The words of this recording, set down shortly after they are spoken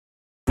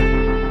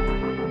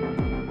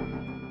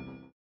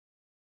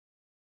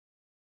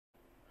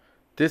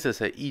This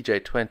is a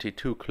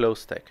EJ22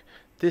 closed stack.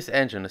 This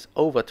engine is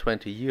over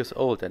 20 years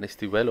old and is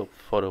developed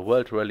for the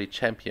World Rally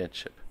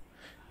Championship.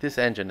 This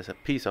engine is a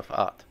piece of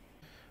art.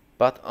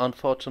 But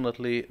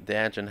unfortunately the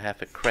engine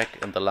have a crack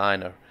in the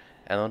liner,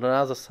 and on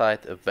another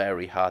side a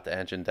very hard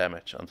engine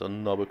damage on the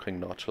Nürburgring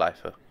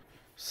Nordschleife.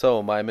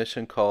 So my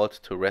mission called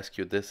to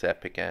rescue this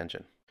epic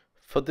engine.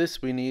 For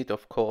this we need,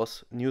 of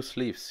course, new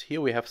sleeves.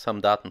 Here we have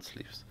some Daten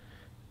sleeves.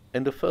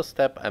 In the first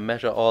step I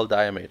measure all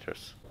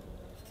diameters.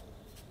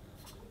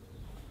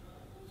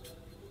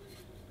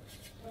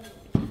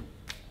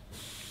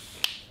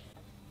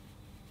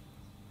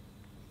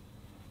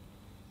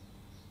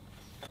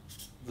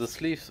 The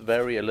sleeves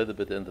vary a little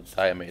bit in the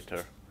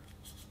diameter.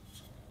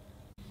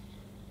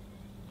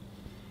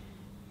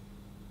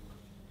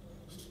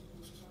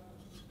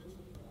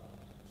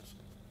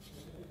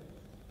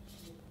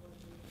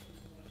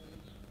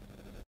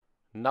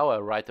 Now I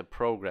write a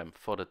program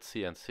for the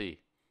CNC.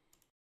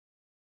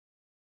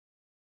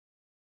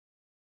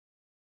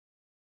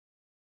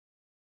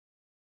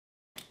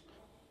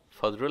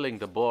 For drilling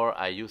the bore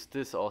I use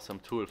this awesome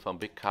tool from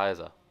Big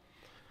Kaiser.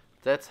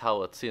 That's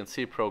how a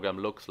CNC program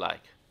looks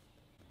like.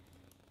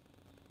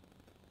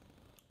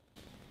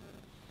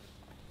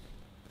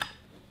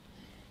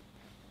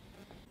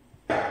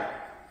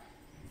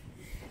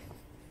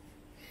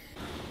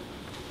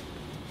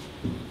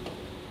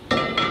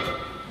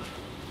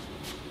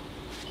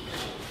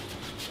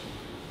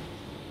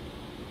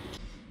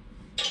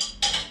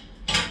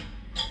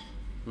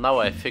 Now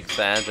I fix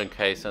the engine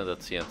case in the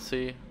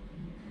CNC.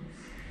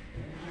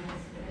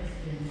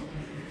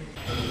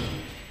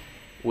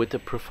 With the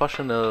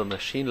professional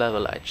machine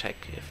level I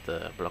check if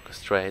the block is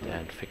straight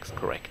and fixed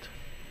correct.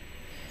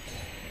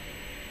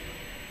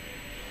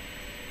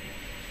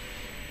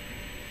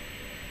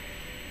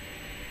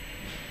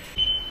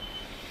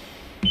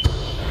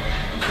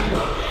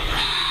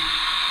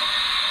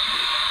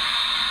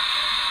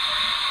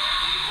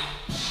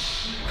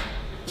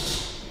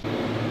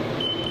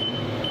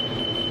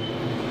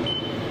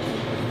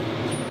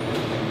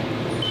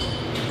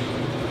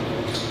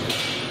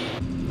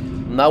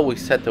 Now we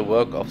set the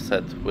work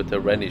offset with the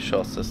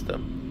Renishaw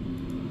system.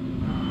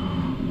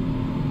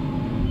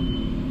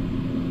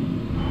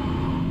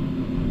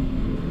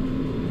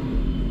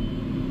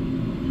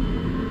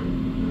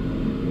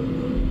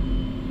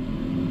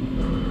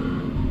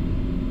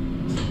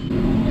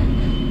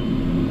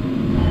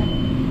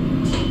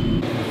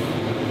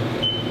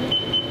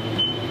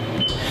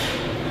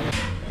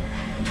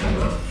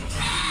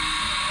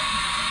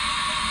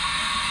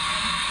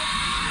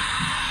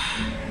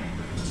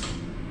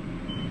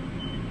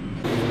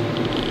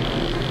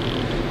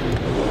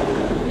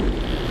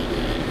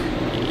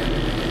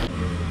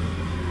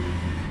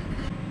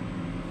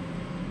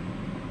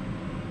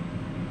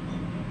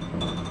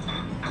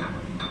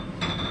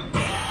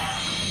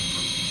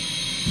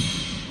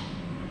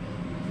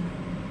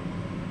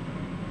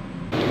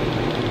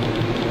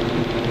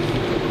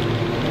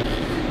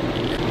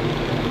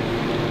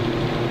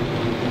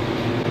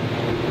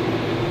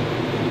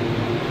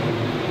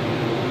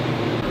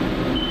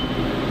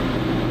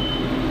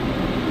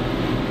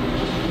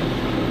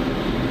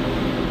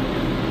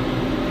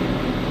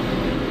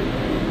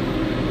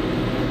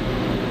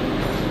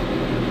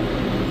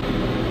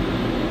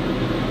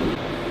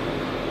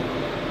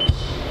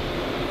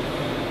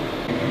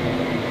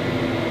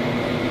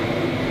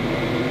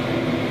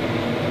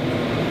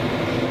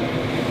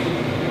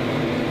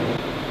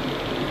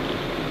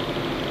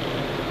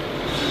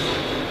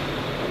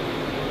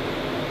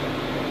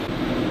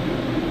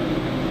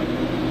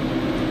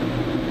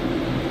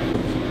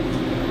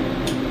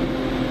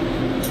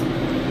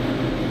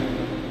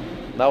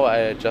 Now I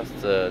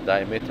adjust the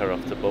diameter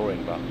of the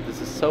boring bar.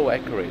 This is so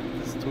accurate,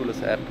 this tool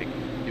is epic.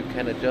 You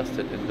can adjust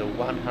it in the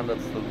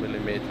 100th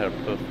millimeter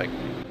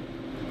perfectly.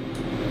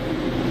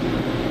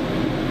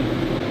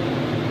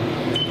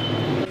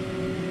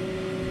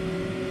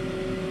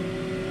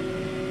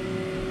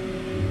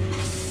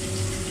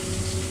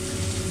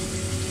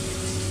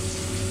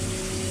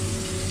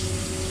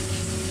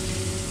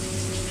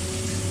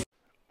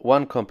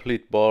 One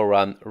complete bore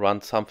run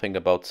runs something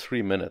about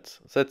 3 minutes.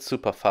 That's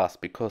super fast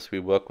because we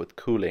work with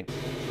cooling.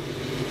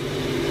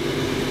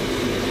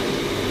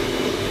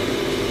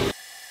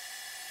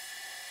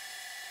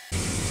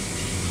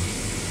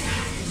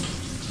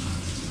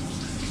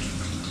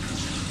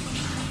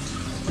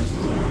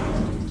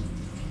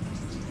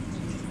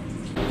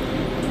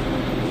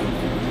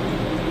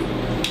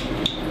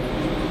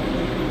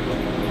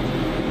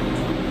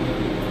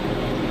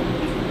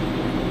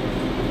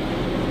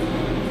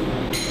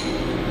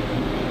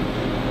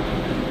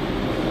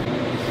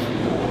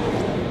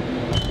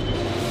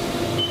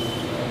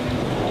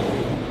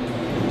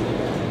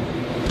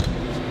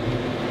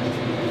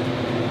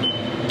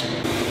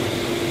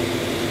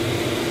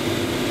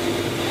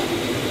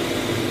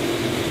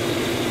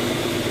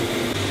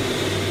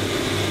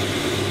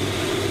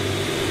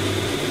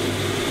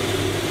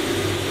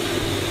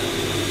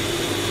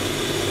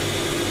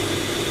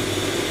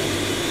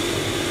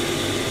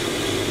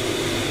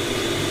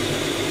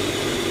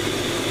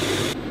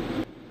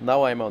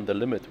 Now I'm on the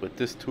limit with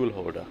this tool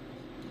holder.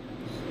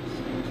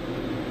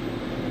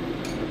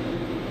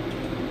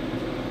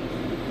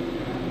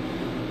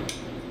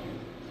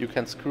 You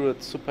can screw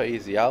it super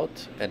easy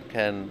out and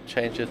can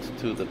change it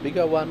to the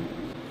bigger one.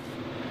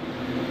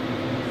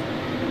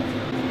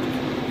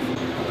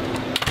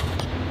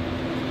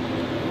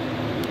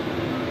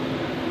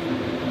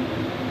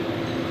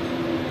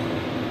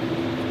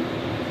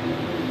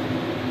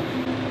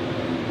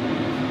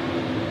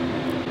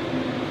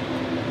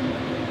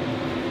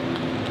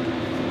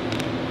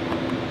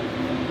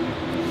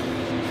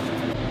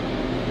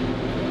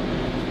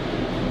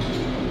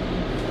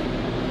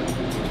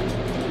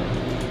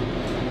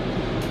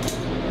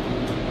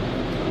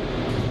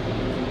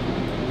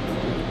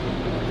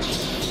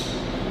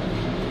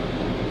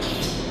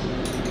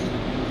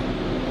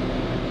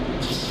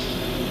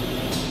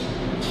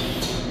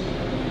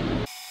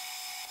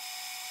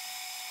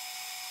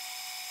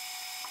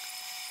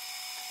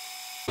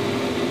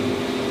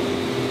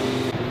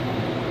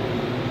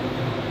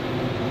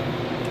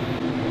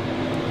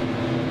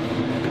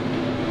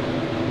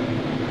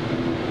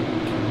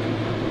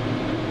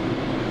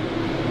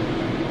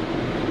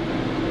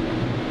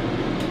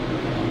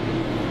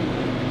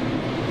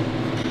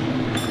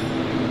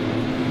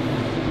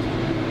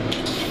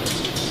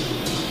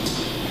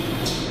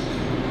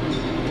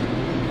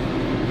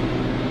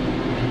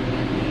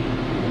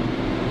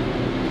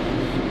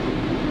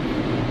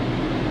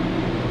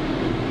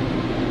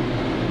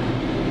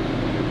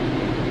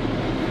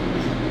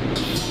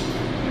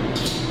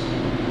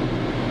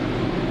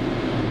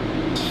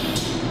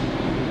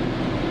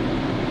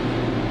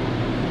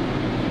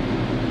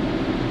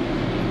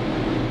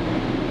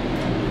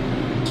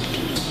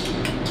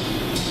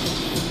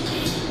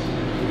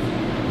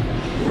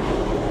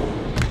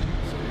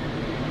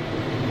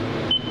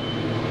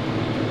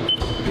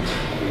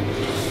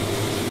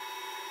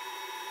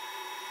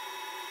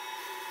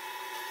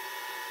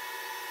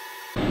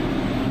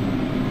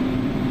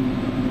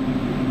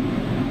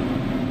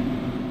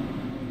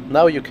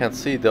 Now you can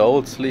see the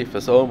old sleeve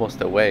is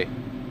almost away.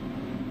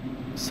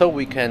 So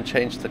we can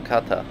change the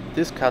cutter.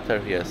 This cutter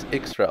here is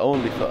extra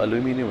only for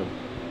aluminum.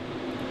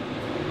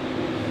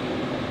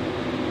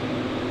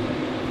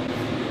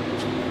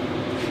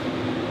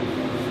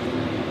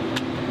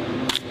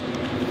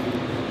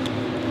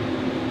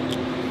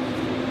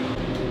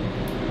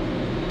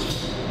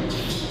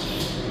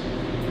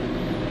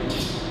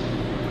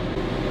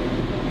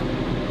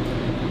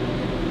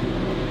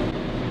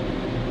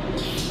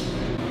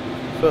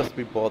 First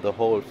we bore the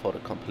hole for the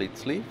complete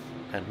sleeve,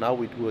 and now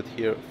we do it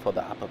here for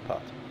the upper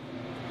part.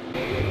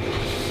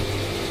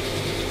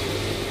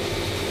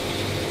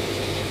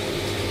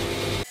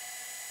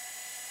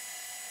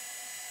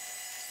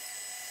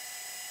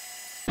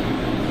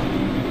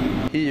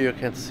 Here you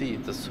can see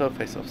the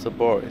surface of the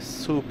bore is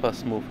super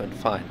smooth and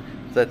fine.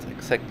 That's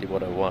exactly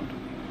what I want.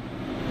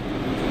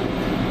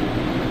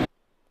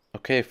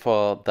 Okay,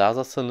 for the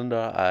other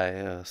cylinder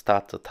I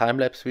start the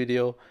time-lapse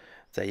video.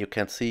 There you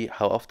can see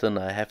how often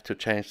I have to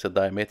change the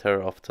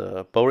diameter of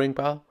the boring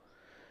bar.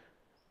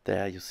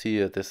 There you see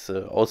it is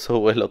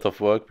also a lot of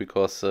work,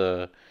 because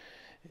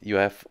you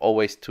have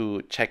always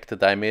to check the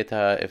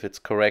diameter if it's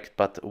correct,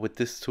 but with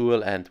this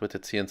tool and with the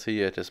CNC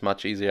it is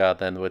much easier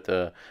than with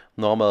a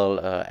normal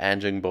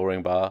engine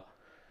boring bar.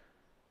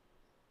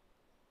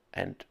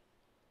 And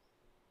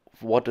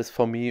what is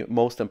for me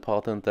most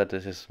important, that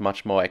it is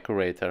much more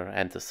accurate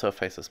and the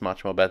surface is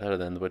much more better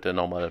than with a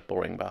normal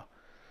boring bar.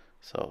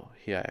 So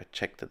here I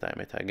check the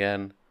diameter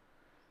again.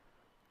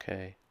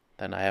 Okay,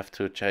 then I have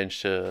to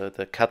change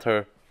the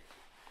cutter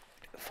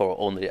for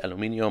only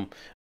aluminium.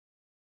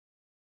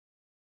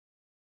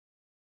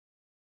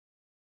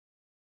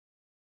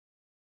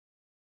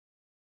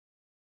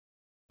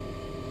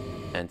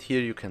 And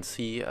here you can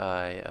see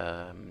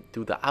I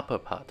do the upper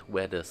part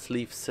where the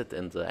sleeves sit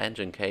in the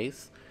engine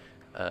case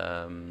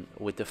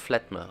with the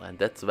flat mill, and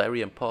that's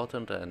very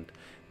important, and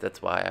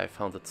that's why I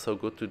found it so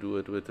good to do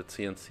it with the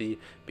CNC,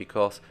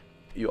 because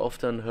you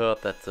often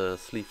heard that the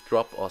sleeve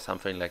drop or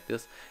something like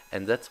this,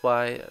 and that's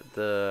why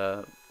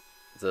the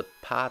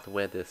part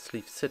where the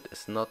sleeve sit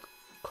is not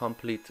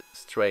complete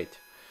straight.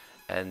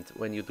 And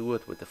when you do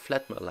it with the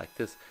flat mill like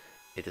this,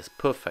 it is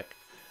perfect.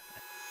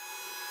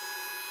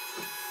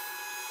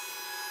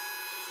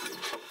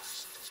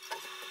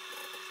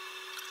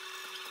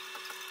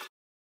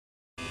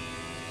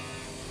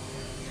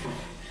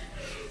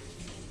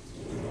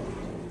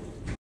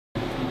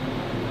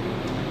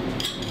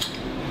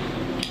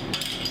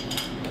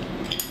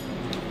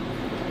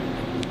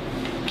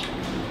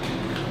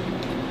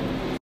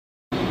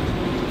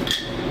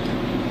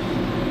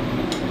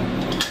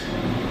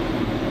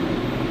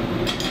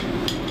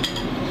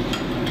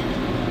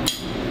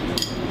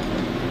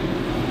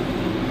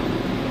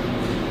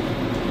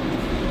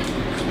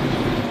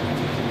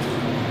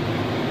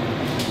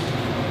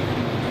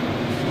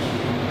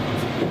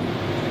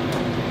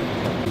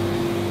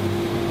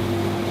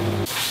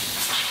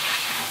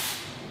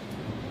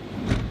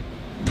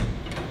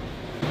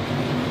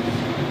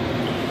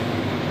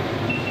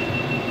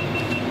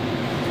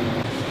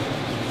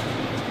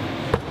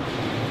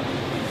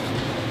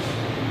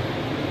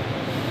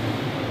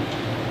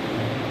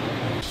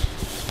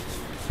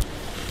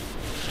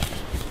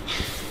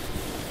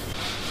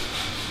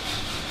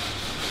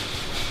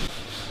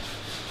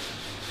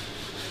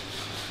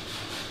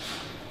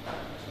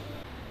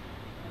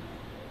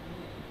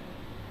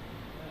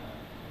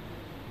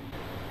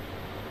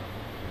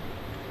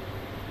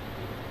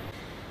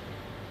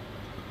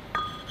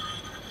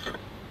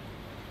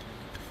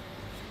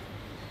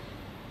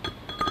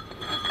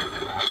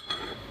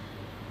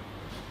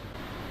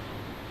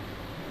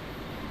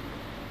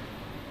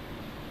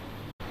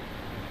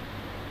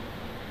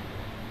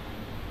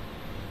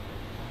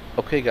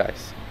 Okay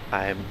guys,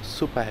 I'm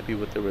super happy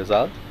with the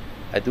result.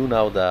 I do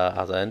now the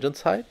other engine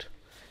side,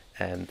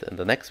 and in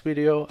the next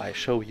video I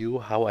show you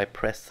how I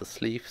press the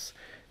sleeves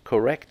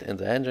correct in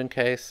the engine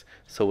case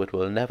so it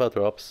will never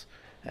drops,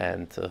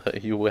 and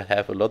you will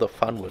have a lot of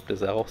fun with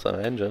this awesome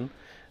engine.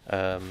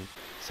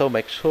 So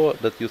make sure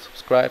that you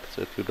subscribe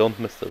so that you don't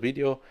miss the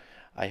video.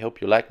 I hope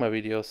you like my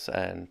videos,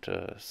 and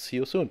see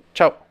you soon.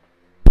 Ciao!